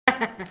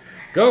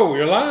Go,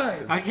 you're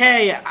live.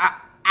 Okay,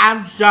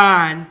 I'm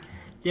John.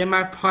 Then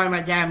my partner,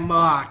 my dad,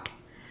 Mark.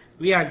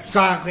 We are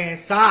John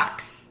Grant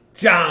Socks.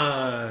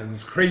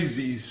 John's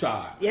Crazy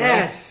Socks.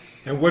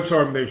 Yes. Right? And what's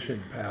our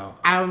mission, pal?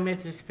 I will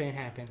make to spread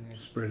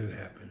happiness. Spreading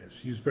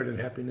happiness. You spreading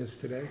happiness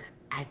today?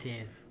 I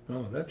did.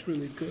 Oh, that's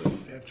really good.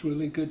 That's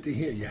really good to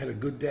hear. You had a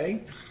good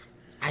day?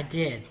 I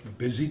did. A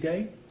busy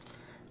day?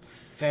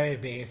 Very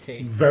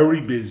busy.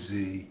 Very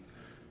busy.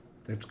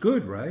 That's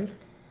good, right?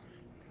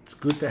 It's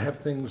good to have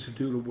things to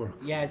do to work.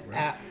 Yeah,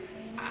 right?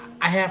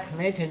 I have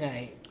play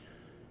tonight.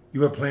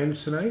 You have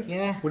plans tonight?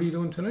 Yeah. What are you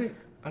doing tonight?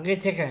 I'm going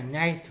to take a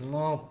nice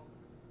long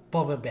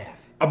bubble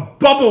bath. A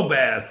bubble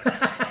bath.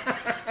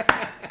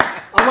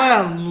 I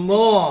want a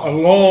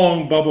long.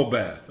 long bubble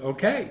bath.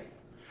 Okay.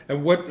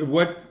 And what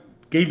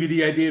gave you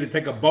the idea to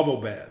take a bubble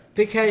bath?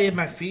 Because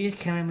my feet is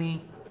killing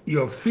me.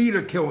 Your feet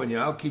are killing you.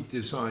 I'll keep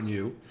this on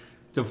you.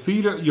 Your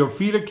feet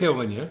are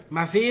killing you.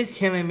 My feet is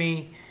killing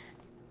me,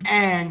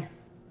 and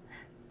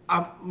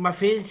my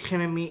feet is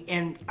killing me,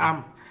 and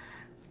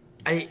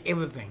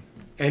everything.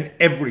 And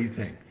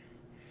everything.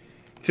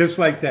 Just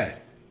like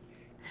that.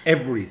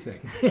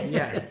 Everything.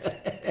 Yes.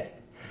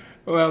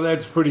 Well,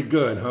 that's pretty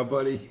good, huh,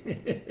 buddy?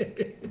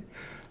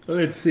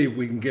 Let's see if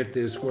we can get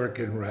this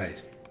working right.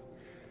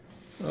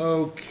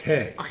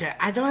 Okay. Okay,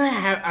 I don't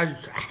have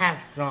a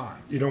half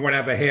John. You don't want to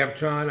have a half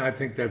John? I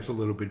think that's a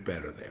little bit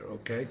better there,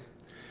 okay?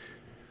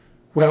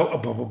 Well, a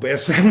bubble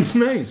bath sounds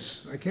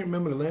nice. I can't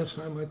remember the last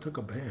time I took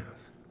a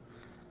bath.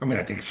 I mean,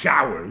 I take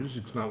showers.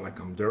 It's not like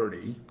I'm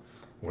dirty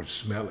or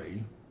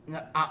smelly.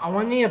 No, I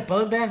want to need a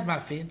bubble bath. My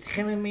feet's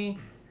killing me.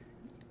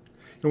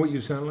 You know what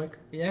you sound like?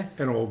 Yes.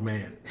 An old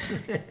man.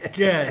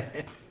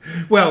 Good.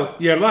 Well,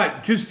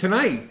 yeah, just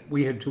tonight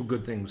we had two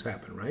good things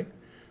happen, right?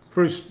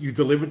 First, you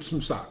delivered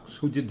some socks.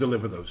 Who did you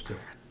deliver those to?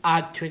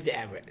 To the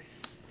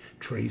Everest.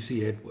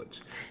 Tracy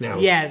Edwards. Now,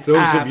 Yes,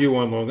 those of you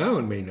on Long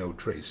Island may know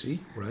Tracy,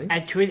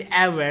 right? To the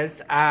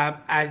Everest,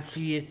 and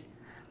she is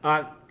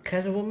a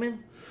councilwoman.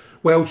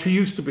 Well, she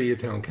used to be a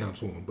town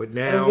councilwoman, but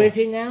now, Where is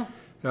she now?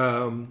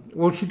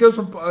 well, she does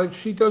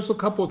a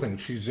couple of things.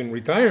 She's in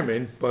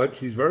retirement, but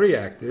she's very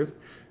active.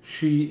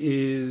 She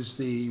is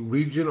the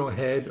regional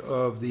head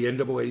of the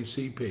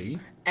NAACP,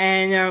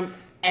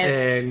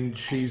 And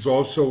she's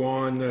also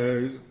on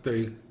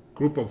the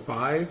group of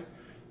 5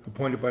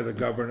 appointed by the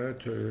governor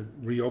to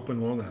reopen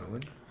Long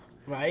Island.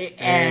 right,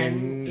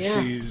 And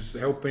yeah. she's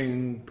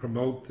helping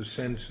promote the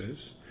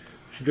census.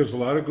 She does a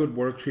lot of good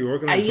work. She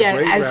organized Yeah, a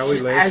great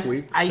rally last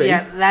week.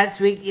 Yeah, last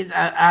week is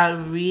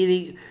a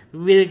really,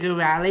 really good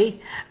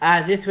rally.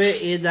 This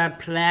week is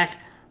Black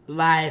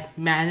Lives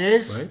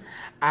Matters.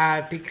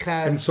 Right.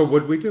 Because And so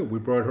what we do? We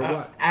brought her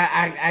what?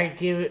 I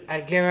give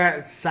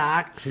her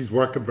socks. She's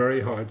working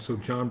very hard, so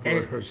John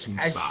brought her some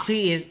And socks.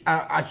 she is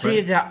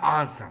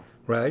awesome.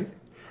 Right?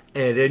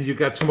 And then you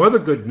got some other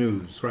good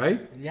news,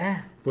 right?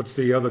 Yeah. What's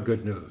the other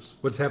good news?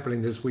 What's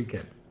happening this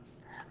weekend?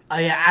 Oh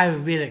yeah,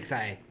 I'm really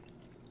excited.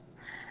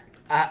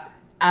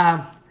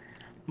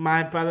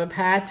 My brother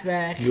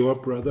Patrick. Your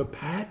brother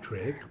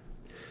Patrick.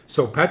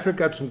 So Patrick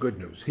got some good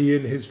news. He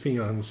and his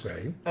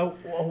fiancée.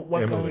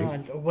 What's Emily. going on?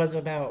 What's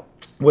about?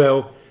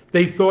 Well,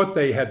 they thought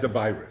they had the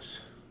virus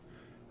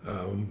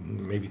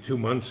maybe 2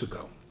 months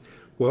ago.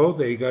 Well,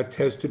 they got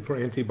tested for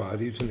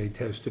antibodies and they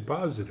tested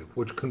positive,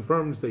 which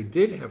confirms they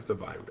did have the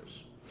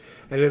virus.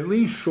 And at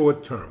least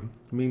short term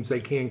means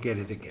they can't get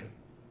it again.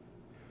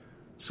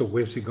 So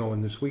where's he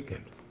going this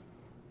weekend?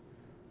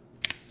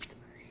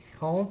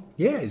 Home?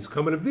 Yeah, he's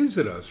coming to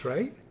visit us,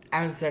 right?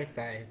 I'm so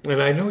excited.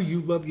 And I know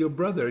you love your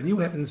brother, and you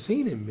haven't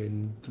seen him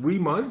in 3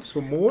 months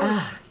or more,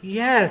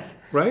 Yes.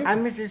 right? I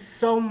miss it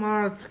so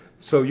much.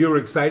 So you're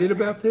excited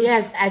about this?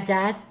 Yes,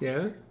 Dad.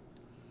 Yeah?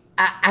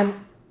 I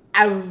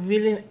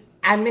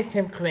miss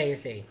him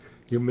crazy.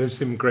 You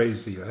miss him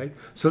crazy, right?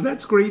 So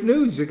that's great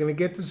news. You're going to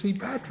get to see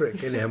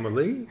Patrick and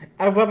Emily.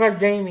 What about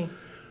Jamie?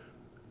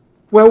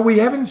 Well, we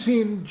haven't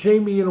seen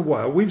Jamie in a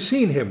while. We've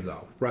seen him,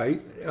 though,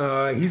 right?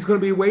 He's going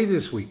to be away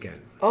this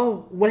weekend.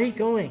 Oh, where he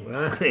going?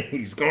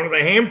 He's going to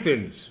the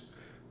Hamptons.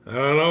 I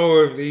don't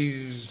know if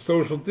he's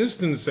social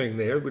distancing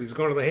there, but he's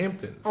going to the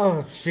Hamptons.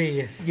 Oh,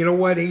 jeez. You know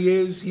what he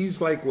is? He's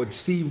like what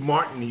Steve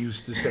Martin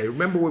used to say.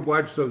 Remember we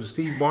watched those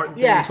Steve Martin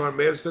things Yeah. on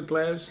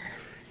Masterclass?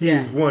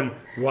 Yeah. He's one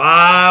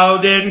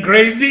wild and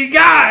crazy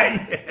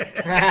guy.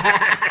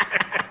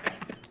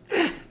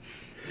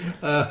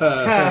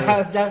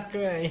 That's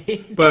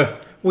great.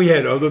 But we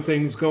had other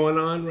things going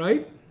on,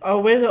 right? Oh,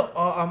 where's the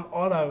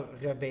Otto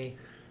gonna be?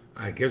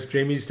 I guess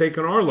Jamie's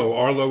taking Arlo.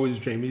 Arlo is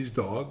Jamie's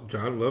dog.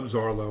 John loves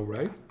Arlo,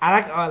 right? I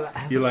like Otto.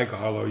 You like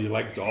Arlo. You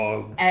like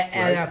dogs,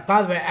 And right?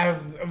 by the way,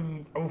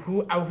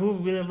 who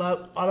really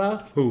love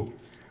Otto? Who?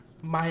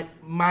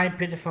 My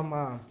beautiful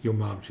mom. Your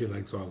mom. She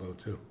likes Arlo,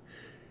 too.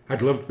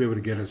 I'd love to be able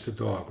to get us a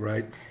dog,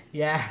 right?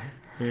 Yeah.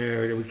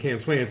 Yeah, we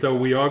can't swing it, though.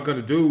 We are going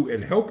to do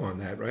and help on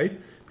that, right?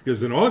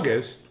 Because in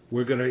August,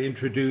 we're going to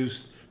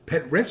introduce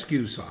pet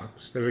rescue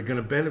socks that are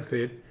going to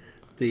benefit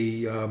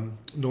the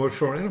North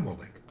Shore Animal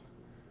League.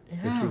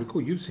 Yeah. It's really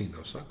cool. You've seen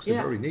those socks. They're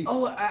Yeah. very neat.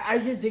 Oh, I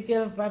just thinking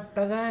about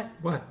that.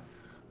 What?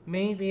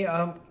 maybe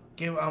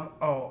give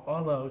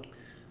Arlo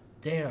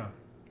there.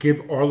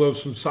 Give Arlo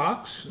some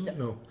socks?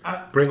 No.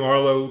 Bring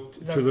Arlo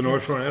to the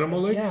North Shore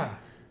Animal League? Yeah.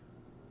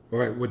 All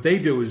right, what they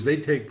do is they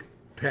take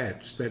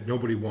pets that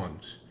nobody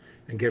wants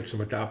and gets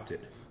them adopted.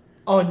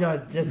 Oh no,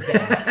 this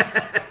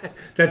guy.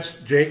 That's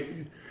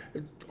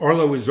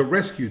Arlo is a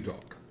rescue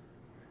dog.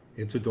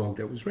 It's a dog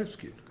that was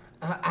rescued.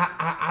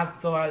 I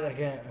thought like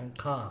a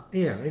car.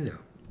 Yeah, I know.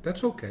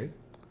 That's okay.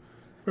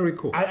 Very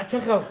cool. I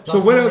took a. So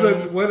what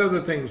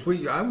other things?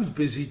 I was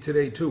busy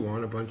today too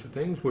on a bunch of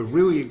things. We're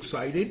really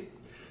excited.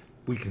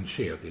 We can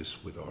share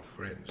this with our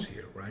friends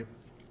here, right?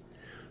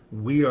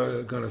 We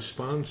are going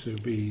to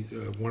be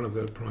one of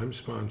the prime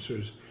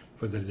sponsors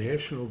for the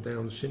National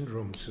Down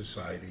Syndrome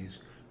Society's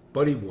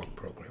Buddy Walk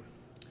program.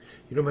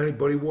 You know how many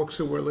Buddy Walks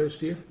there were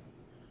last year?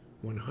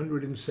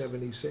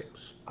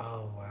 176.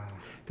 Oh wow.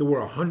 There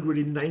were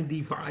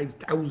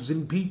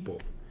 195,000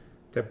 people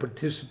that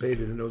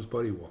participated in those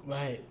Buddy Walks.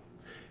 Right.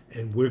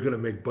 And we're going to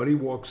make Buddy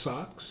Walk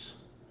socks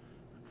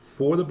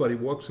for the Buddy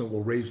Walks, and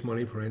we'll raise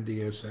money for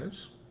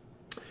NDSS.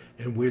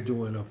 And we're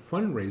doing a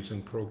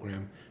fundraising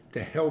program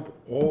to help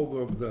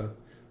all of the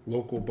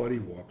local Buddy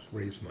Walks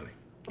raise money.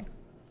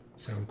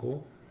 Sound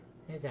cool?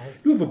 It does.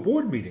 You have a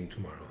board meeting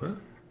tomorrow, huh?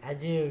 I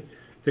do.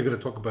 They're going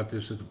to talk about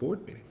this at the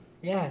board meeting.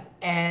 Yes,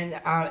 and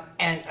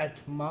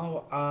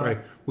tomorrow. Right.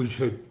 We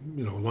should,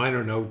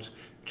 liner notes.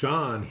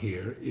 John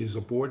here is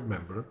a board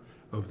member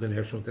of the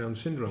National Down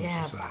Syndrome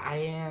Society. Yeah, I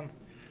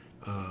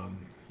am.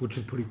 Which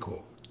is pretty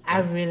cool.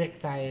 I'm really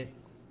excited.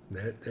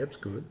 That's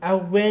good.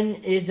 When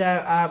is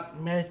the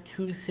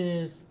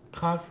Massachusetts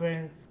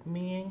conference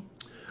meeting?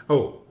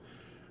 Oh,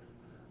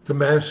 the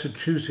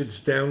Massachusetts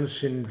Down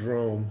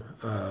Syndrome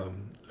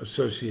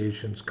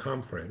Association's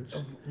conference.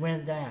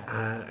 When's that?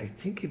 I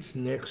think it's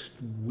next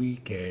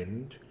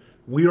weekend.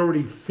 We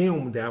already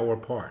filmed our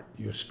part.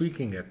 You're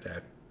speaking at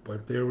that,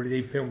 but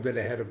they filmed it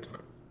ahead of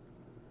time.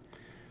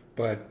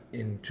 But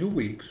in 2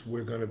 weeks,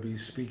 we're going to be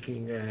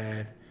speaking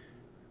at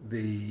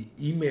the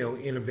Email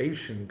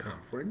Innovation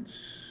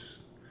Conference,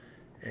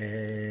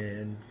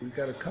 and we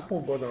got a couple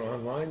of other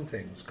online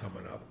things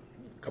coming up,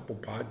 a couple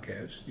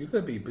podcasts. You're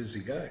going to be a busy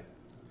guy.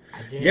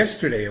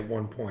 Yesterday, at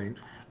one point,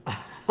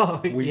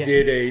 we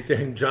did a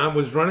thing. John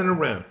was running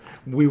around.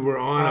 We were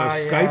on a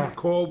Skype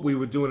call. We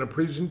were doing a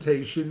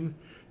presentation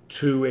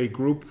to a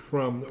group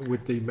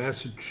with the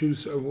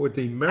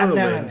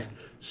Maryland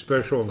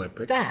Special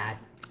Olympics. Dad,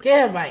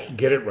 get it right.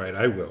 Get it right.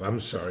 I will. I'm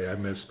sorry. I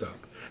messed up.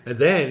 And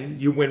then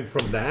you went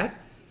from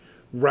that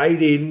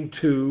right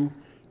into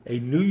a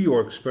New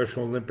York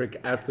Special Olympic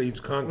Athletes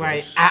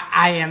Congress. Right.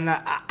 I am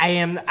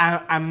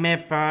a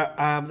member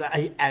of the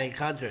Athletic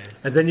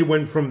Congress. And then you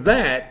went from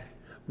that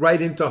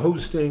right into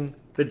hosting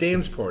the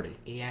dance party.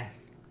 Yes.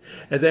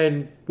 And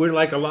then we're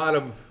like a lot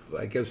of,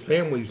 I guess,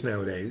 families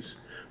nowadays.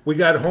 We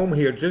got home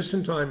here just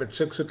in time at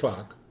 6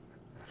 o'clock.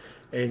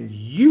 And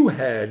you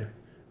had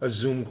a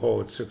Zoom call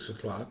at 6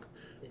 o'clock.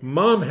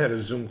 Mom had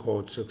a Zoom call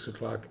at 6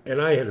 o'clock, and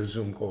I had a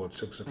Zoom call at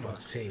 6 o'clock.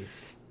 Oh,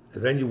 jeez.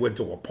 And then you went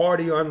to a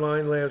party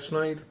online last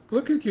night.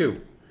 Look at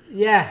you.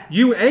 Yeah.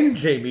 You and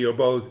Jamie are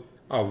both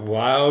a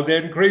wild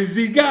and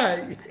crazy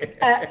guy.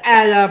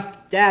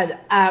 Dad,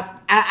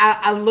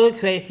 I looked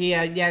crazy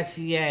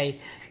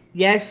yesterday.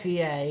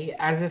 Yesterday,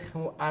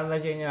 I'll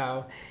let you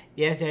know.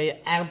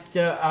 Yesterday,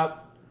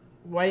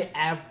 right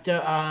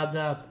after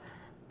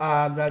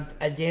the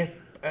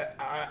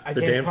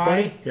dance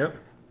party. Yep.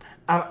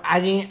 I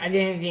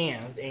didn't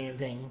dance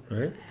anything.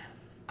 Right.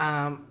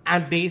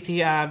 I'm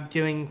busy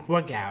doing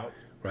workout.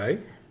 Right.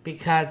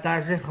 Because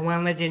I just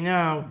want to let you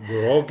know.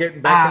 We're all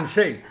getting back in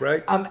shape,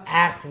 right? I'm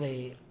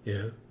actually.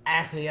 Yeah.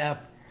 Actually,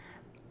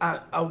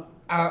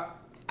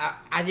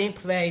 I didn't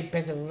play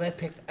Special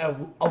Olympics a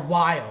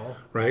while.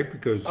 Right,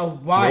 because a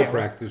while. No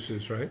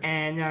practices, right?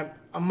 And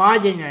on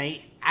Monday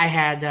night, I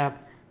had a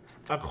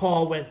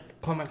call with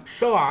Comic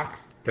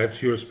Sharks.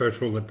 That's your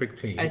Special Olympic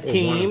team. A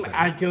team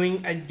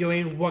doing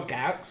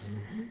workouts,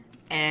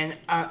 and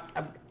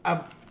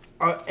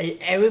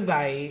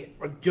everybody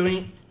are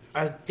doing.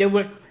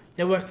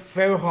 They work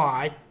very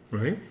hard.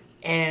 Right.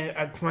 And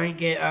trying to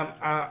get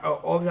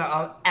all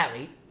the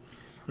athletes.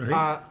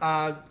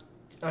 Right.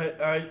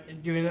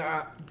 Doing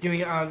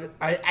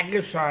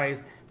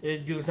exercise,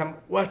 do some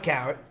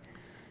workout,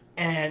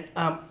 and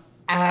I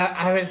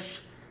have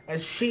a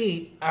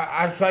sheet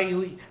I saw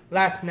you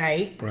last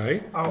night.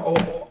 Right.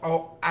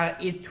 I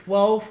eat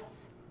 12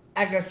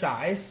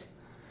 exercise,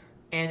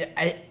 and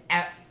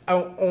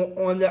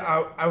on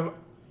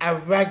a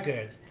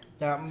record.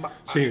 So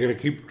you're going to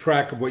keep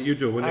track of what you're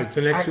doing. It's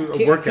an extra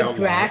workout.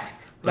 Keep track,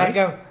 right?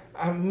 Like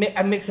a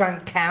mix on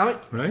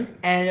count. Right.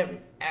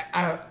 And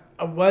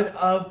one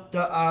of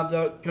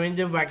the during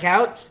the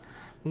workouts,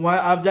 one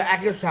of the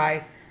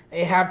exercise,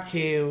 they have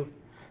to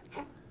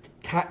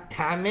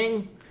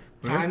timing,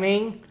 and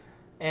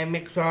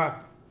make sure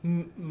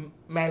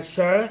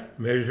measure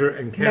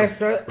and count.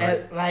 Measure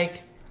right.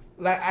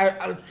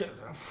 and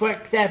for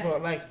example,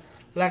 like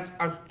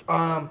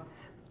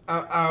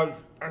a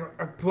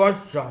broad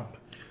jump.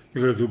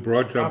 You're going to do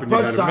broad jump, and you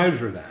broad got to jump.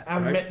 measure that,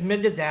 right?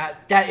 Measure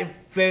that. That is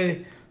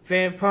very,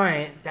 very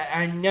important. That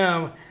I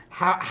know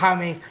how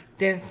many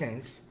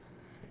distance.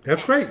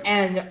 That's great,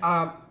 And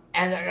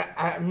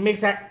make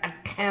that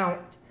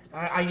account.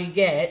 You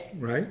get.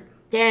 right?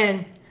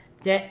 Then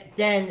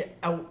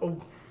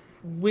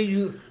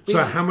we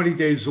So how many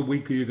days a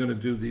week are you going to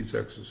do these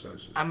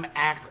exercises? I'm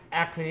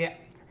actually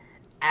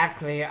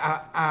I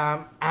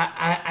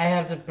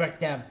have to break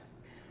down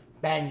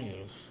bad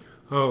news.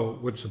 Oh,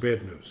 what's the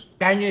bad news?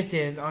 Bad news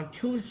is on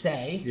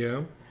Tuesday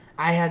Yeah,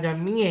 I had a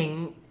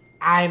meeting.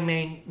 I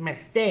made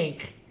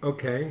mistake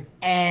okay,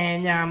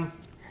 and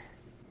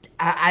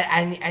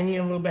I need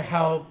a little bit of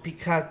help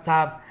because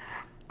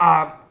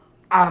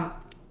um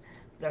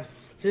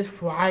this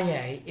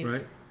Friday is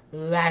right.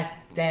 last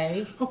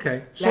day.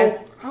 Okay, so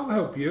That- I'll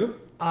help you.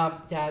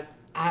 That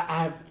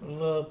I a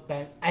little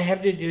bit. I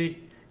have to do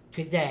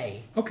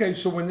today. Okay,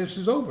 so when this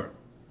is over,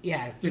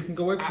 Yeah. you can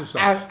go exercise.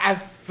 I I'll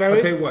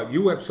very. tell you what,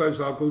 you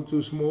exercise, I'll go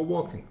do some more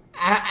walking.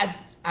 I'm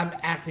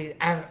actually.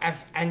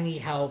 I need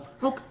help.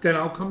 Okay, then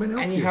I'll come and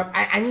help I need you. help.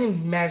 I need to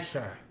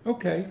measure.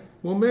 Okay,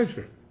 we'll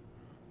measure.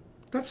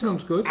 That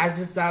sounds good. I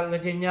just thought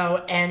let you know.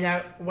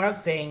 And one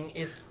thing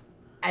is,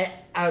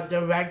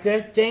 the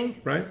regular thing.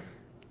 Right?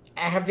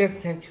 I have to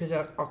send to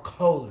the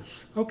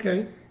coach,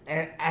 Okay.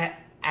 and I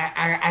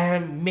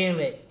have to mail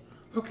it.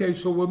 Okay,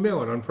 so we'll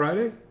mail it on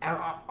Friday?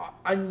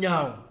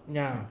 No.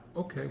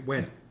 Okay,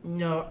 when?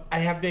 No, I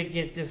have to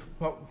get this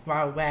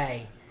far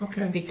away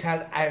Okay.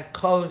 because I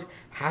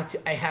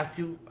have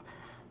to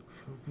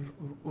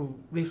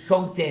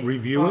result it.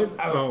 Review it?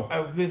 Oh.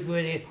 Review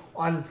it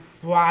on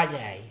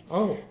Friday.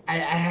 Oh, I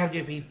have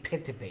to be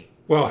Pittsburgh.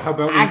 well, how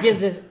about I we, get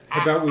this.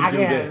 how about we I do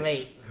get this? it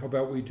late. How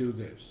about we do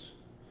this?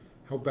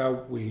 How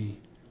about we,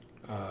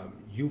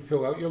 you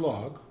fill out your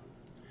log,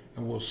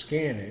 and we'll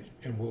scan it,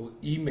 and we'll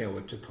email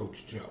it to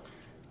Coach Joe.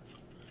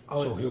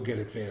 Oh. So he'll get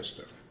it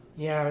faster.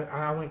 Yeah,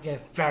 I want to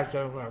get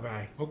faster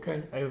right.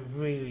 Okay. I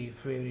really.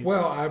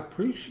 Well, I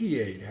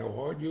appreciate how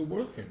hard you're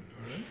working,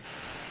 all right?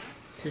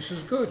 This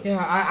is good.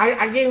 Yeah,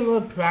 I get a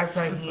little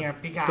pressure here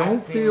because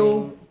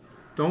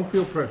Don't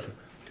feel pressure.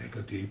 Take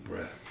a deep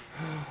breath.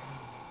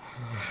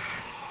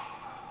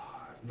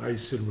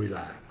 Nice and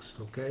relaxed,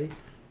 okay?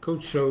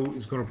 Coach Joe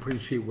is going to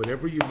appreciate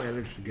whatever you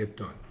manage to get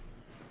done.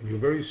 And you're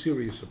very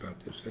serious about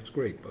this. That's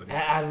great, buddy.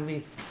 At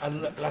least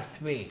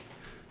last week.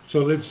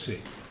 So let's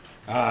see.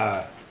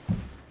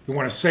 You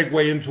want to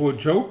segue into a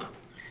joke?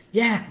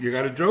 Yeah, You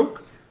got a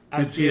joke? I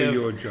Let's hear do.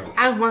 your joke.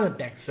 I want a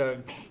bad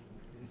joke.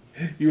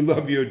 You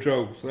love your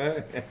jokes,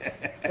 huh?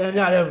 No,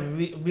 they're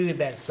really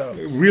bad jokes.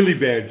 Really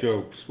bad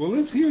jokes. Well,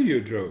 let's hear your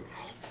jokes.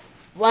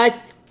 What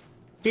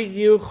do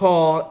you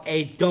call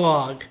a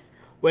dog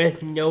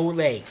with no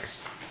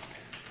legs?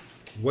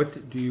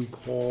 What do you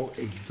call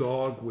a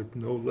dog with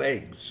no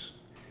legs?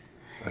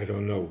 I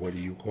don't know. What do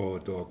you call a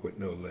dog with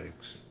no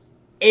legs?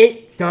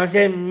 It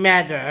doesn't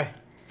matter.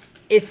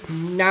 It's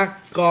not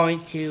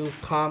going to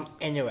come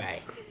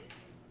anyway.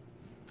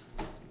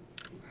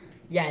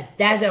 Yeah,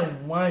 that's a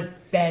one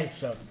bad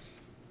joke.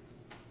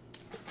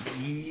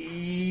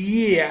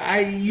 Yeah,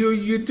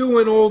 you're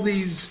doing all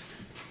these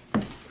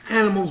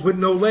animals with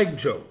no leg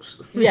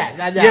jokes. Yeah,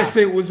 I know. Yes,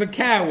 it was a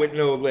cow with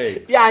no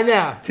legs. Yeah, I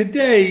know.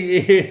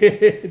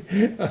 Today,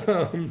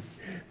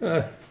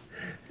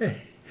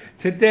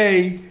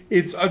 today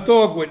it's a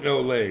dog with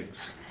no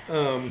legs.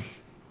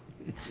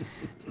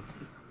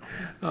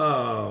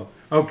 Oh,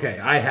 okay.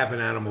 I have an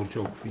animal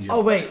joke for you.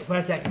 Oh, wait,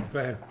 1 second. Go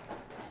ahead.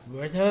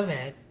 Word of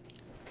red,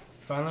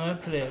 front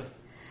of blue.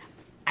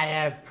 I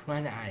have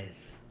 1 eyes.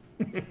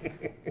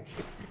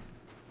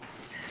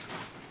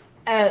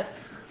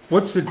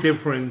 What's the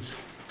difference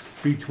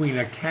between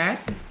a cat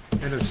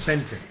and a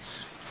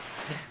sentence?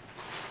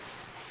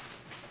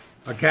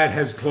 A cat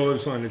has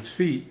claws on its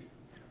feet.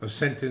 A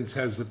sentence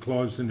has the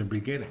claws in the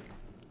beginning.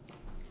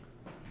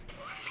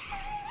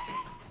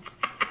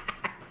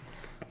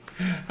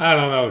 I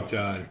don't know,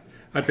 John.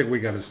 I think we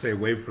got to stay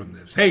away from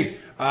this. Hey,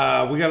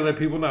 we got to let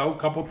people know a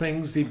couple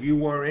things. If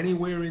you are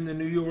anywhere in the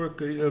New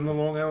York, in the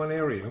Long Island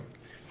area,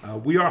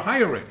 we are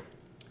hiring.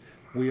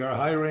 We are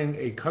hiring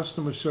a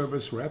customer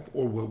service rep,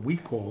 or what we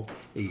call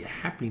a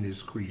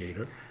happiness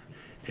creator.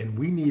 And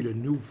we need a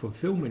new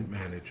fulfillment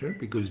manager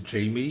because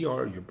Jamie,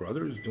 your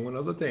brother, is doing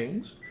other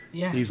things.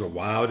 Yeah. He's a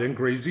wild and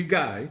crazy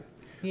guy.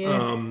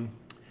 Yeah.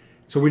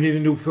 So we need a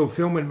new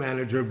fulfillment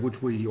manager,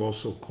 which we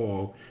also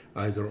call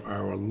either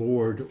our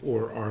Lord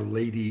or our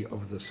Lady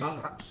of the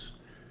Socks.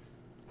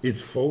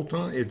 It's full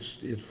time. It's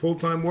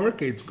full-time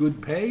work. It's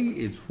good pay.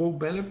 It's full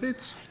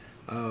benefits.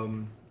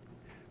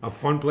 A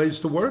fun place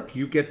to work.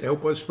 You get to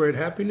help us spread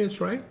happiness,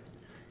 right?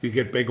 You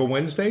get Bagel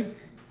Wednesday.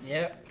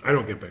 Yep. I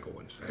don't get Bagel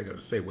Wednesday. I got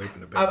to stay away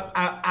from the bagel.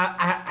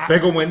 I,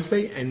 Bagel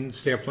Wednesday and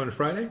staff lunch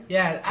Friday.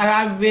 yeah,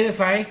 I'm really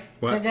sorry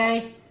What?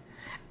 today.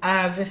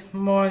 This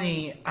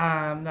morning,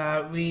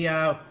 we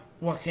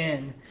walked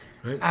in.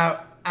 Right.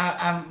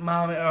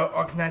 Mom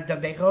organized the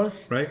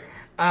bagels. Right.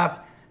 I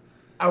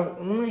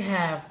only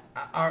have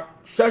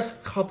just a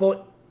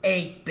couple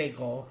egg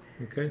bagel.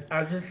 Okay.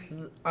 I just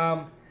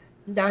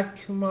Not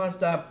too much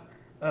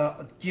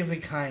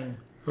different kind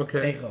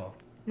Okay. bagel.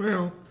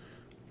 Well,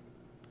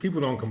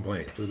 people don't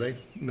complain, do they?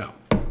 No.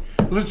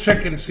 Let's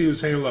check and see who's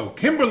saying hello.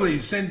 Kimberly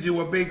sends you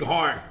a big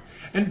heart.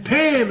 And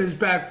Pam is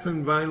back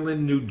from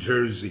Vineland, New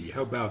Jersey.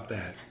 How about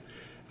that?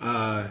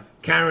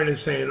 Karen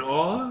is saying,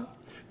 aw.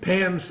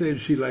 Pam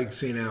says she likes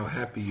seeing how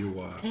happy you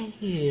are.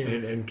 Thank you.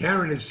 And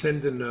Karen is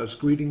sending us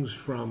greetings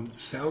from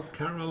South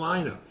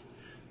Carolina.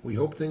 We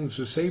hope things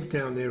are safe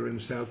down there in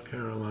South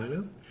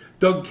Carolina.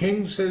 Doug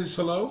King says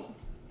hello.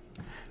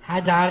 Hi,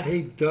 Doc.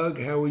 Hey, Doug,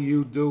 how are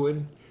you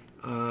doing?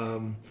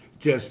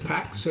 Jess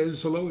Pack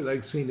says hello. He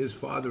likes seeing his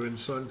father and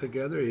son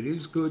together. It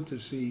is good to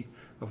see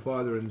a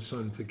father and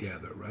son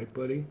together, right,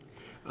 buddy?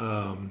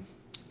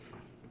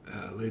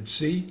 Let's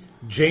see.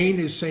 Jane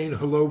is saying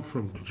hello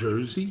from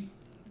Jersey.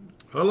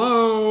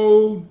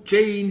 Hello,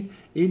 Jane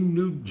in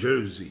New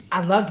Jersey.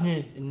 I love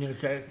New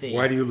Jersey.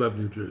 Why do you love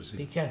New Jersey?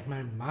 Because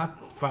my mom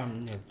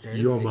from New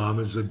Jersey. Your mom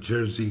is a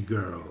Jersey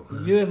girl.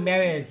 Huh? You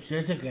married a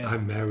Jersey girl. I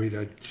married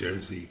a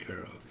Jersey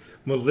girl.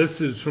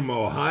 Melissa's from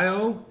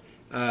Ohio,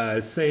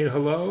 saying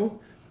hello.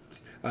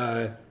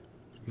 Leah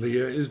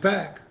is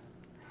back.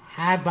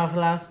 Hi,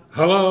 Buffalo.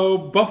 Hello,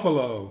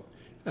 Buffalo.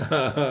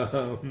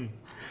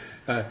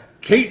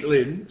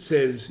 Caitlin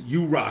says,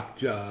 you rock,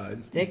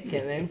 John. Dick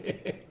killing.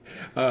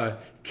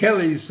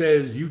 Kelly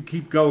says, you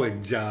keep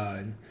going,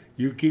 John.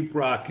 You keep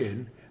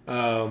rocking.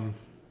 And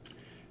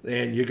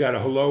you got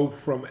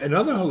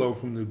another hello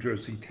from New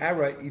Jersey.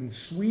 Tara in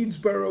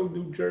Swedesboro,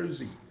 New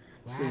Jersey.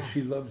 Says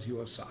she loves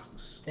your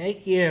socks.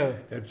 Thank you.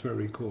 That's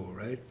very cool,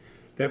 right?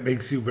 That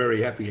makes you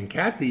very happy. And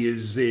Kathy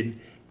is in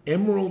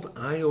Emerald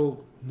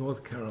Isle,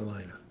 North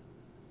Carolina.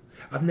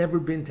 I've never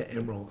been to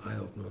Emerald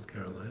Isle, North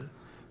Carolina,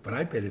 but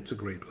I bet it's a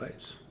great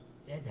place.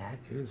 Yeah, Dad.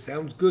 It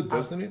sounds good,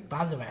 doesn't it?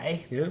 By the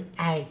way, Yeah,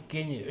 I have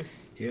good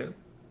news. yeah.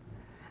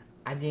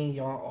 I didn't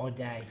yawn all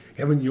day.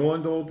 Haven't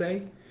yawned all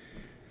day?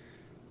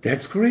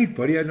 That's great,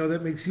 buddy. I know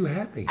that makes you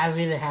happy. I'm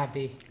really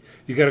happy.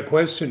 You got a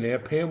question there.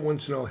 Pam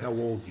wants to know how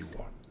old you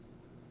are.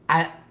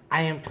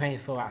 I am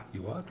 24.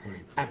 You are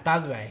 24. By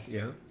the way,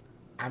 Yeah.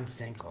 I'm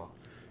single.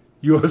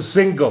 You're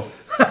single.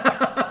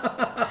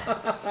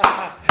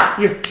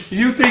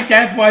 you think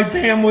that's why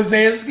Pam was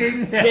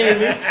asking?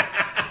 Baby.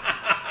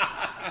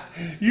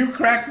 You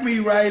cracked me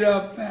right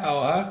up,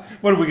 pal, huh?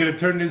 What, are we going to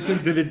turn this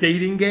into the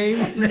dating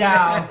game?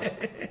 No.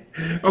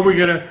 Are we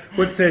going to,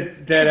 what's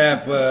that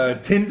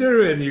app,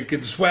 Tinder, and you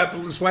can swipe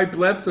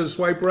left or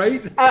swipe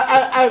right?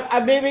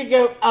 I maybe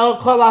go. I'll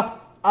call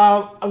up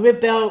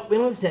Rebel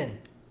Wilson.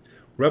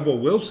 Rebel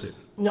Wilson.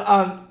 No,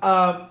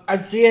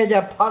 I see a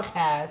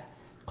podcast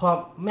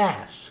called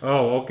MASH.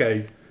 Oh,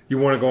 okay. You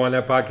want to go on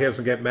that podcast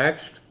and get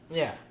matched?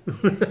 Yeah.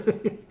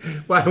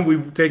 Why don't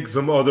we take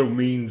some other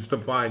means to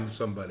find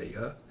somebody,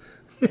 huh?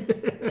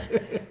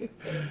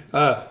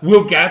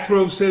 Will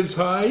Gathro says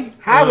hi.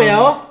 Hi,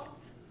 Will.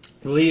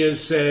 Leah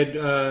said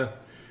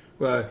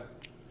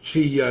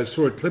she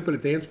saw a clip at a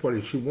dance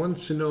party. She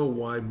wants to know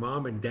why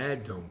mom and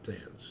dad don't dance.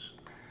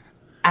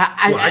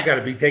 I got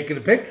to be taking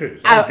the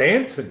pictures. I'm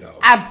dancing, though.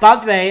 By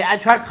the way, I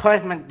tried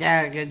calling my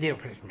dad to do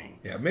it with me.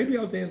 Yeah, maybe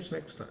I'll dance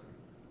next time.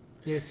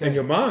 Yes, And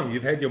your mom,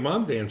 you've had your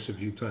mom dance a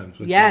few times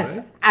with yes,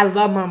 you, right? I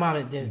love my mom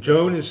and dad.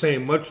 Joan Joan is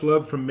saying much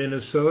love from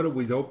Minnesota.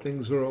 We hope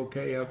things are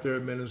okay out there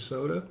in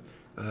Minnesota.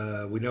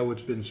 We know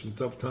it's been some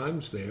tough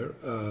times there.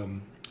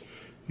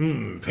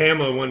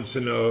 Pamela wants to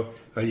know,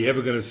 are you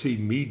ever going to see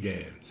me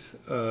dance?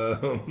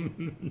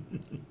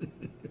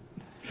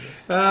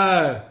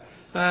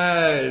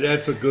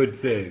 That's a good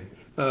thing.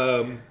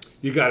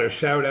 You got a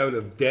shout out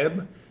of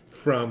Deb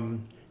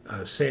from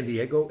San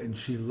Diego, and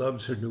she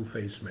loves her new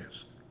face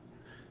mask.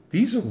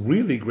 These are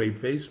really great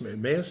face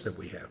masks that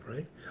we have,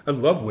 right? I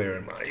love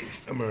wearing my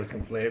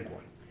American flag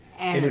one.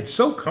 And it's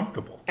so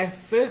comfortable. I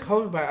feel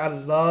comfortable. I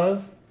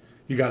love.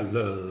 You got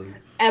love.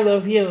 I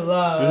love you,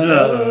 love.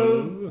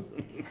 Love.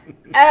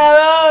 I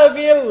love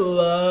you,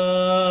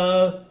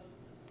 love.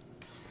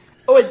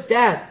 Oh, and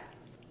Dad,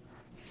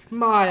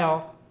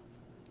 smile.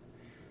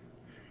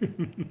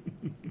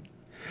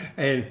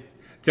 And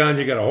John,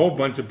 you got a whole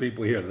bunch of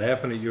people here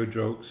laughing at your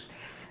jokes.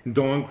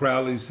 Dawn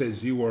Crowley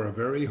says you are a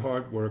very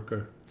hard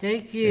worker.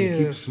 Thank And you.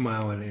 keep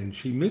smiling, and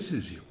she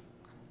misses you.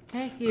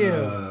 Thank you.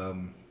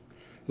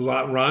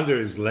 Rhonda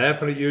is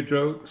laughing at your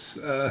jokes.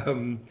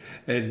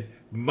 And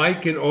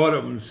Mike and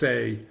Autumn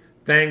say,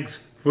 thanks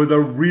for the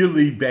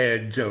really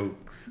bad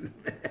jokes.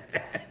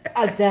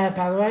 Dad,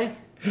 by the way,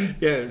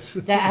 Yes.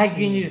 Dad, I have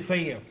good news for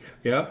you.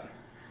 Yeah.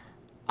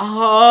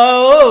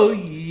 Oh,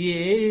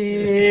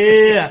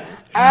 yeah.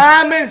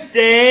 I'm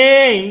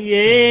singing.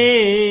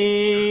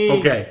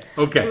 Okay.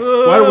 Why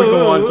don't we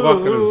go on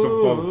talking to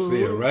some folks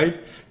here, right?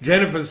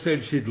 Jennifer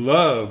said she'd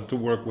love to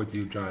work with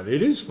you, John.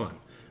 It is fun.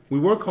 We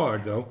work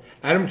hard, though.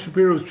 Adam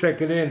Shapiro's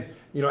checking in.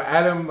 You know,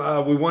 Adam,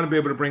 we want to be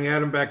able to bring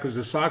Adam back as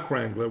a sock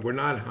wrangler. We're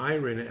not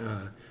hiring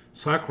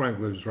sock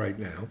wranglers right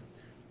now,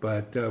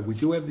 but we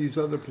do have these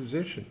other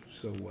positions.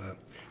 So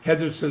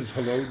Heather says,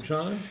 hello,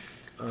 John.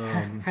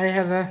 Hi,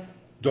 Heather.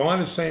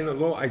 Dawn is saying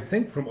hello, I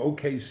think from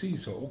OKC,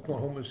 so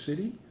Oklahoma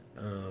City.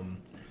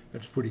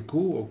 That's pretty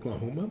cool,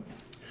 Oklahoma.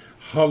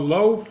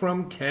 Hello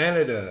from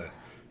Canada.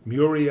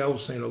 Muriel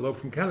saying hello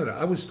from Canada.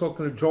 I was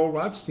talking to Joel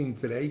Rothstein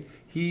today.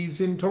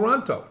 He's in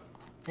Toronto.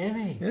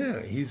 Really?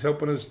 Yeah, he's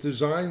helping us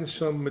design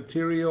some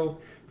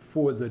material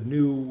for the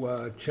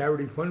new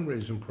charity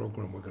fundraising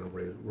program we're going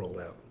to roll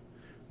out,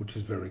 which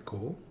is very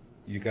cool.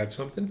 You got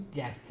something?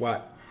 Yes.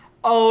 What?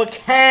 Oh,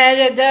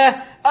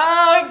 Canada!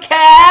 Oh,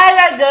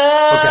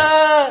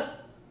 Canada! Okay.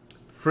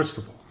 First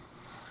of all,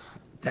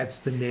 that's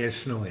the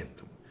national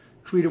anthem.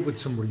 Treat it with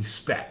some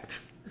respect.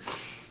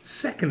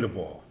 Second of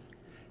all,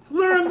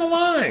 learn the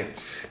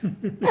lines.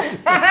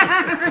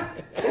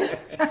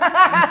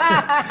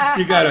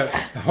 You got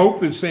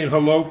Hope is saying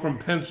hello from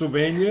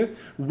Pennsylvania.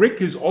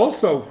 Rick is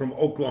also from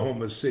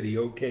Oklahoma City,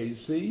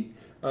 OKC.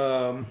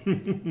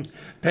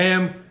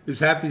 Pam is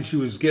happy she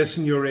was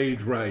guessing your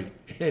age right.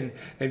 And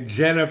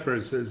Jennifer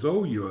says,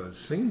 oh, you're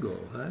single,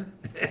 huh?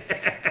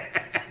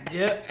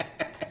 Yep.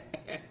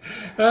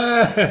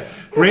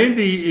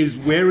 Brandy is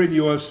wearing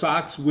your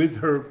socks with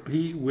her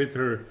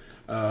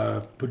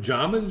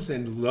pajamas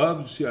and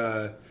loves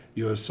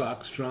your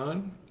socks,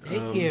 John.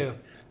 Thank you.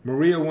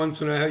 Maria wants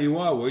to know how you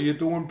are. Well, you're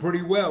doing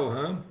pretty well,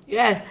 huh?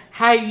 Yeah,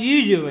 how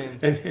you doing?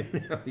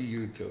 And how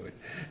you doing?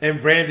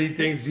 And Brandy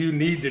thinks you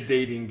need the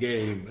dating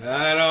game.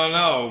 I don't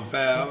know,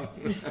 pal.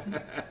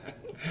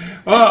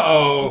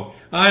 Uh-oh.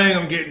 I think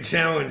I'm getting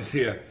challenged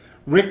here.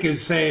 Rick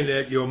is saying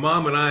that your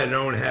mom and I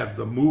don't have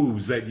the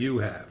moves that you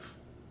have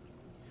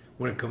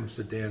when it comes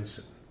to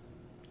dancing.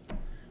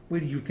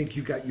 Where do you think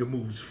you got your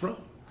moves from?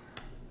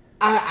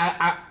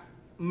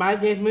 My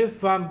dance move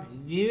from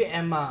you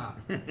and Mom.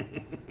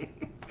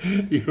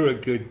 You're a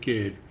good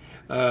kid.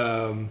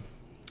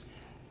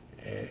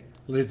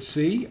 Let's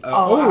see. David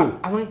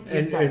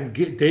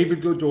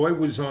Godoy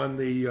was on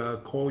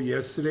the call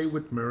yesterday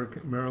with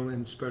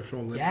Maryland Special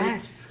Olympics.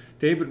 Yes.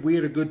 David, we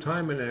had a good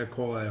time in that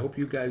call. I hope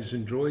you guys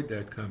enjoyed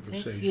that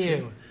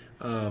conversation.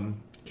 Thank you.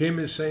 Kim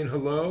is saying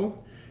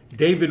hello.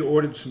 David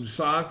ordered some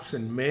socks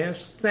and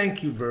masks.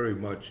 Thank you very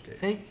much,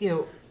 David. Thank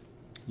you.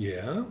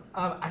 Yeah?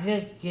 I'm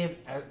going to give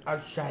a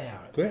shout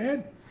out. Go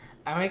ahead.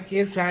 I'm going to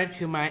give a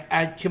shout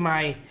out to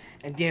my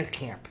dance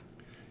camp.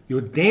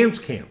 Your dance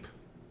camp?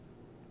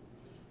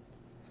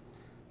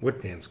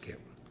 What dance camp?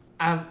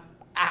 I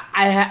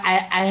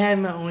have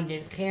my own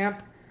dance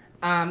camp.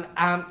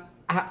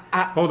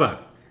 Hold on.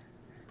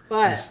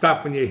 What?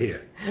 Stop when you're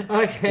here.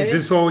 Okay. Is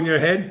this all in your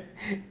head?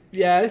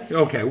 Yes.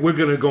 Okay, we're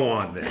going to go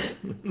on then.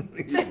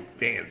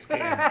 Dance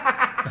camp.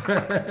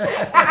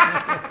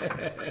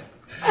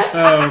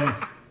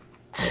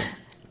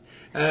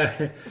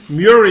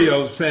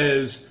 Muriel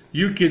says,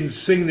 you can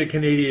sing the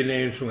Canadian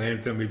national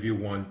anthem if you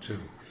want to.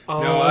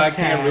 No, I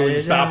can't really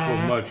stop for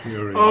much,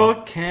 Muriel.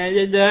 Oh,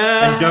 Canada.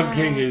 And Doug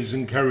King is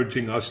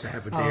encouraging us to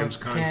have a dance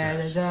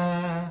contest.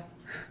 Canada.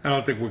 I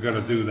don't think we're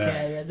going to do that.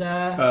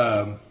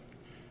 Canada.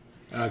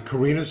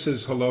 Karina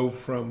says hello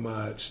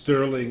from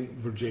Sterling,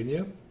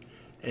 Virginia.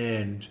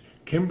 And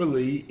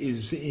Kimberly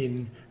is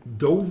in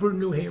Dover,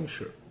 New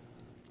Hampshire.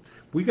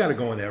 We got to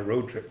go on that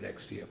road trip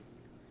next year.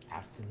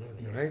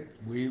 Absolutely. Right?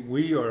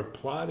 We are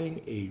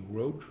plotting a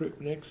road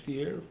trip next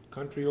year. If the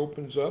country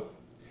opens up.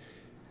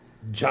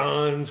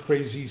 John's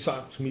Crazy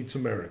Socks meets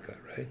America,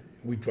 right?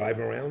 We drive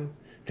around,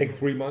 take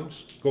 3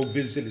 months, go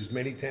visit as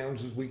many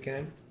towns as we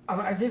can.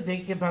 I just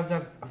thinking about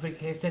the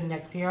vacation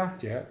next year.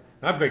 Yeah.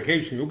 Not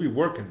vacation, you'll be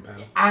working,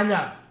 pal. I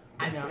know.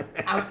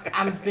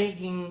 I'm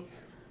thinking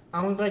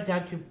I'm going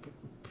down to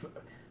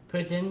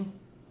prison.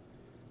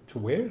 To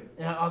where?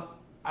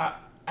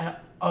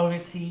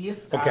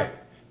 Overseas. Okay.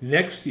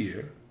 Next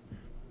year,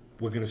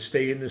 we're going to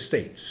stay in the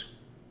States.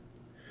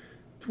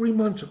 3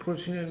 months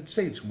across the United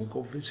States, and we'll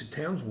go visit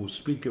towns. We'll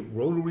speak at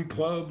Rotary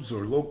clubs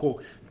or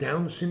local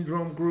Down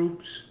syndrome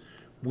groups.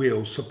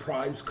 We'll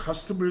surprise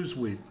customers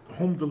with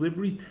home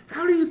delivery.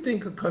 How do you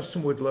think a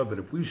customer would love it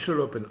if we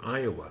showed up in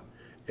Iowa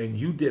and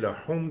you did a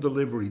home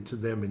delivery to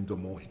them in Des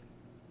Moines?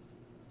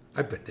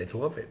 I bet they'd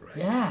love it, right?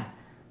 Yeah.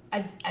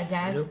 I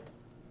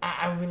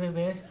really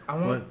wish. I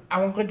want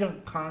to go to a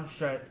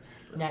concert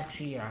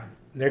next year.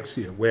 Next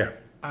year, where?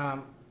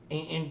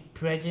 In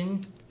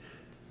prison.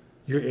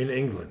 You're in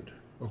England.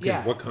 Okay,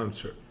 Yeah. What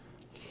concert?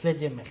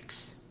 Little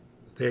Mix.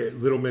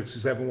 Little Mix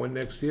is having one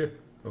next year?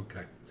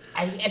 Okay.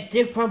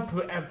 They're from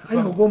I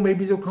know, well,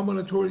 maybe they'll come on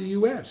a tour of the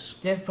U.S.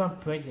 They're from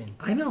prison.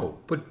 I know,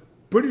 but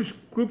British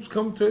groups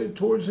come to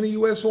tours in the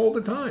U.S. all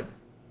the time.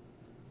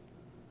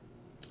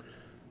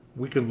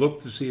 We can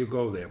look to see you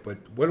go there, but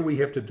what do we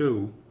have to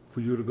do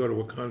for you to go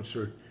to a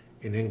concert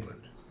in England?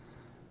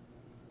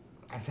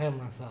 I said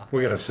myself.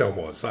 We're going to sell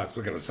more socks.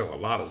 We're going to sell a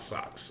lot of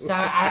socks. So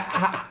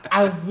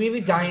I was really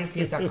dying to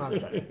see that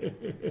concert.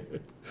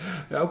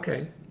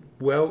 Okay.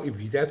 Well, if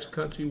that's a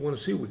concert you want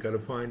to see, we got to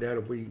find out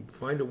if we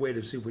find a way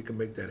to see if we can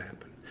make that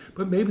happen.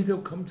 But maybe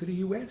they'll come to the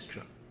U.S.,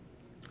 John.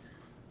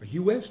 A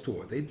U.S.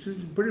 tour.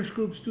 British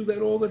groups do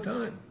that all the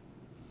time.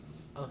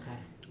 Okay.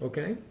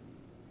 Okay?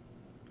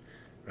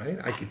 Right?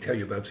 I could tell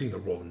you about seeing the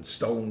Rolling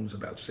Stones,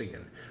 about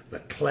singing The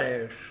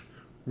Clash,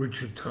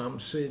 Richard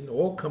Thompson,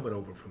 all coming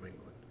over from England.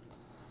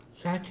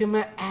 Shout out to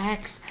my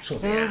ex. So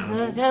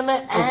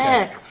My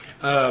ex.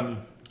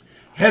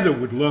 Heather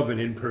would love an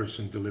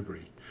in-person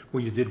delivery.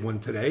 Well, you did one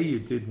today. You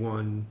did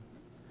one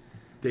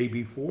day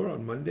before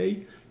on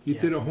Monday. You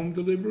did a home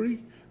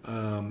delivery.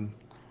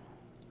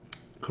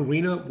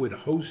 Karina would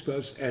host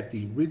us at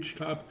the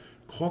Ridgetop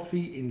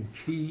Coffee and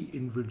Tea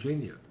in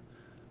Virginia.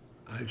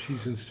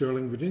 She's in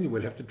Sterling, Virginia.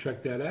 We'd have to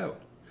check that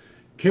out.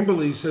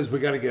 Kimberly says we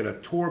got to get a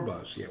tour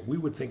bus. Yeah, we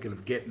were thinking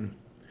of getting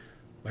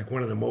like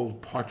one of them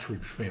old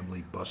Partridge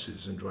Family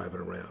buses and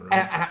driving around.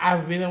 Right? I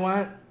really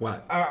want.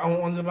 What?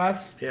 On the bus.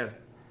 Yeah.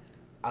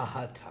 A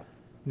hot tub.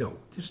 No,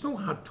 there's no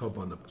hot tub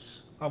on the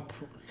bus. A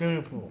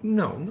swimming pool.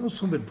 No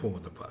swimming pool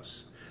on the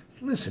bus.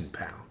 Listen,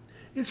 pal,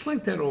 it's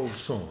like that old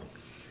song,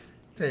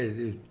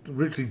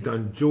 originally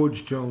done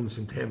George Jones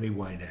and Tammy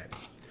Wynette.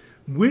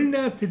 We're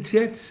not the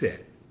jet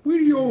set. We're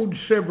the old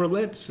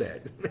Chevrolet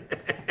set.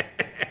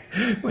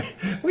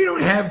 We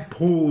don't have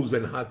pools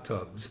and hot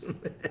tubs.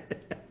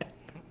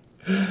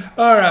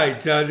 All right,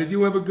 John, did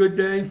you have a good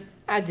day?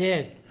 I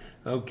did.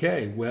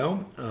 Okay,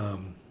 well,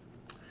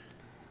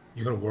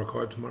 you're going to work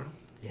hard tomorrow?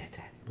 Yeah,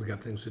 Dad. We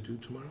got things to do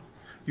tomorrow?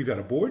 You got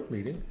a board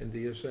meeting,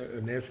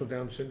 NDSS, National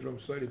Down Syndrome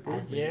Society I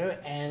board do, meeting.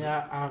 and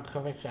I'll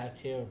cover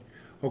chat too.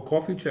 Oh,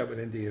 coffee chat with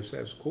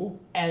NDSS, cool.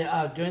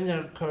 And during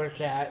the cover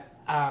chat,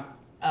 I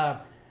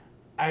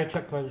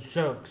talk about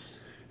jokes.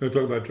 You want to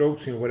talk about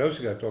jokes? You know, what else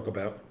you got to talk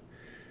about?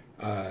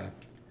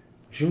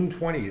 June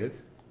 20th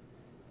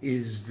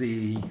is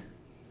the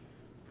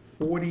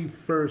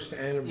 41st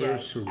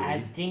anniversary. Yeah,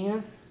 at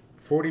Genius.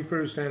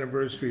 41st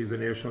anniversary of the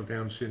National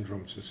Down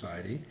Syndrome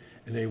Society,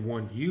 and they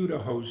want you to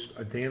host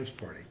a dance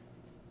party.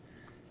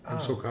 And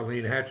so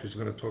Colleen Hatch is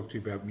going to talk to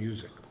you about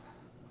music.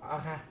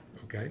 Okay.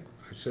 Okay?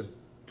 I said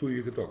two of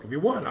you could talk. If you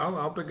want,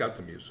 I'll pick out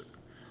the music.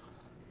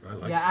 I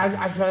like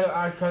I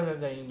try to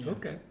let you know.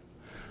 Okay.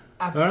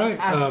 By All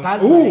right. by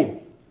the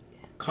way,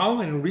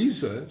 Colin and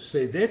Reza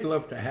say they'd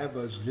love to have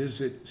us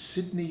visit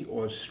Sydney,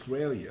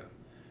 Australia.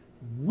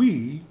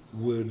 We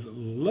would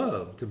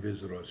love to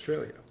visit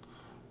Australia.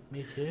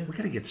 me too. We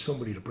got to get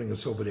somebody to bring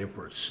us over there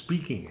for a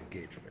speaking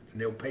engagement,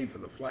 and they'll pay for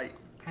the flight.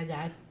 Hi,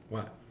 Dad.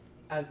 What?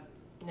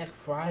 Next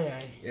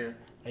Friday, Yeah.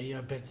 are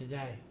your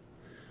birthday?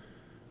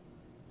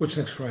 What's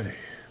next Friday?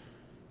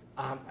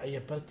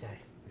 Your birthday.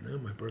 No,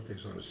 my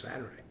birthday's on a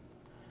Saturday.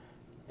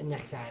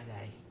 Next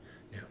Saturday.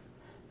 Yeah.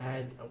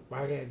 And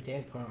we're going to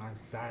dance party on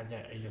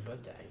Saturday of your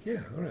birthday.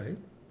 Yeah, all right.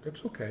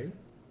 That's okay.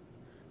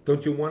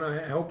 Don't you want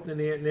to help the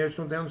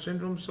National Down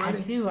Syndrome I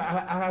Society? do.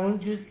 I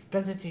want to do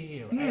special to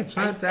you. Yeah, it's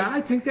not that.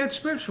 I think that's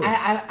special.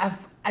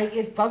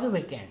 It's Father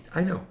Weekend.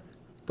 I know.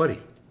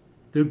 Buddy,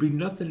 there'd be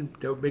nothing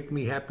that would make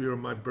me happier on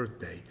my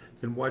birthday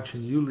than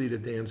watching you lead a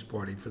dance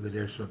party for the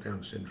National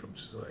Down Syndrome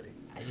Society.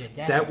 Your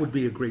dad. That would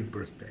be a great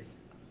birthday.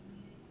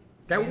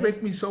 That would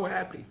make me so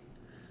happy.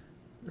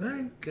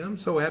 I'm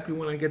so happy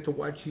when I get to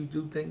watch you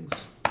do things.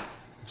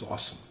 It's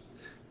awesome.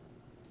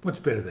 What's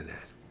better than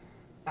that?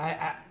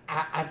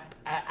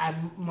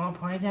 I'm more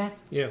point that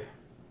Yeah.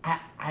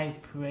 I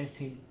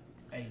appreciate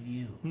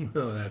you.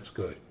 Oh, that's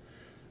good.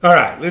 All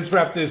right, let's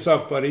wrap this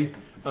up, buddy.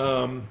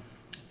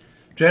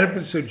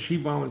 Jennifer said she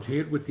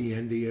volunteered with the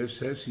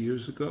NDSS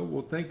years ago.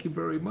 Well, thank you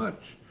very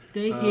much.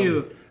 Thank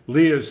you.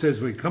 Leah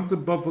says we come to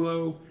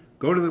Buffalo,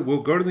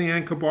 we'll go to the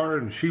Anchor Bar,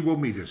 and she will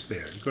meet us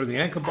there. Go to the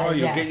Anchor Bar,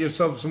 you'll yes. get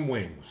yourself some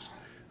wings.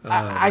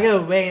 I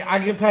gotta wait. I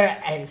can put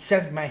a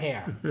shut in my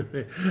hair.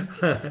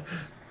 The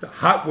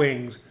hot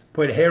wings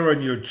put hair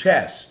on your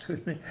chest,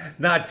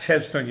 not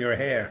chest on your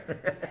hair.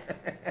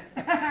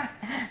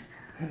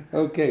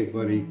 Okay,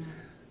 buddy.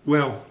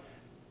 Well,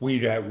 we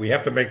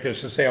have to make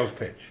this a sales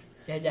pitch.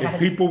 If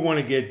people want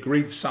to get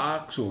great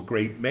socks or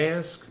great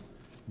mask,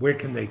 where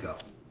can they go?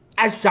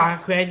 At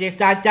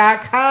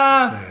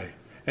SeanCreditSite.com. All right.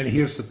 And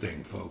here's the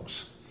thing,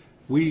 folks.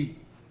 We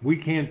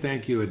can't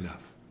thank you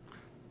enough.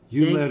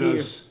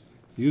 You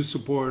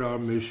support our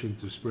mission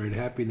to spread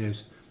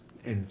happiness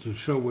and to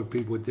show what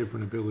people with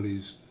different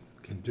abilities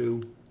can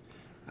do.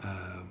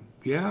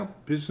 Yeah,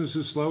 business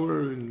is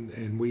slower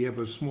and we have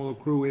a smaller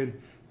crew in,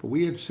 but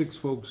we had 6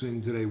 folks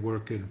in today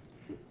working,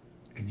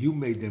 and you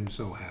made them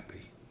so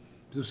happy.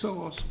 They're so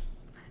awesome.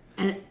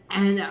 And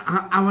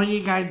I want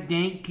you guys to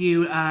thank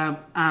you,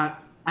 I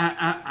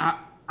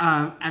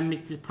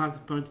made this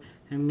possible,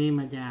 and me and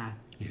my dad.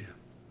 Yeah.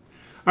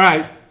 All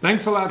right.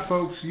 Thanks a lot,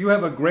 folks. You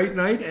have a great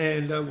night,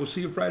 and we'll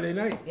see you Friday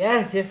night.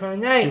 Yes, it's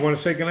Friday night. You want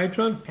to say goodnight,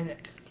 John?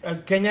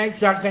 Good night,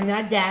 Chuck. Good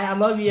night, Dad. I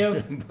love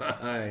you.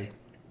 Bye.